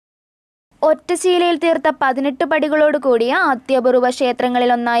ഒറ്റശീലയിൽ തീർത്ത 18 പടികളോട് കൂടിയ അത്യപൂർവ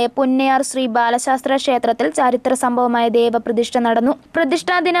ക്ഷേത്രങ്ങളിലൊന്നായ പുന്നയാർ ശ്രീ ബാലശാസ്ത്ര ക്ഷേത്രത്തിൽ ചരിത്ര സംഭവമായ ദേവപ്രതിഷ്ഠ നടന്നു.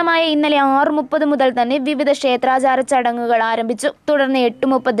 പ്രതിഷ്ഠാ ദിനമായ ഇന്നലെ 6:30 മുതൽ തന്നെ വിവിധ ക്ഷേത്രാചാര ചടങ്ങുകൾ ആരംഭിച്ചു. തുടർന്ന്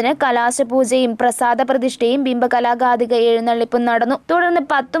 8:30 കലാശപൂജയും പ്രസാദ പ്രതിഷ്ഠയും ബിംബകലാഗാതിക എഴുന്നള്ളിപ്പും നടന്നു. തുടർന്ന്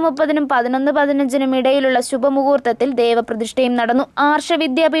 10:30 11:15 ഇടയിലുള്ള ശുഭമുഹൂർത്തത്തിൽ ദേവപ്രതിഷ്ഠയും നടന്നു.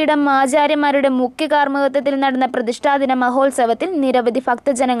 ആർഷവിദ്യാപീഠം ആചാര്യന്മാരുടെ മുഖ്യ കാർമ്മികത്വത്തിൽ നടന്ന പ്രതിഷ്ഠാദിന മഹോത്സവത്തിൽ നിരവധി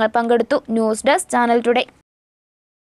ഭക്തജനങ്ങൾ പങ്കെടുത്തു. News desk channel today.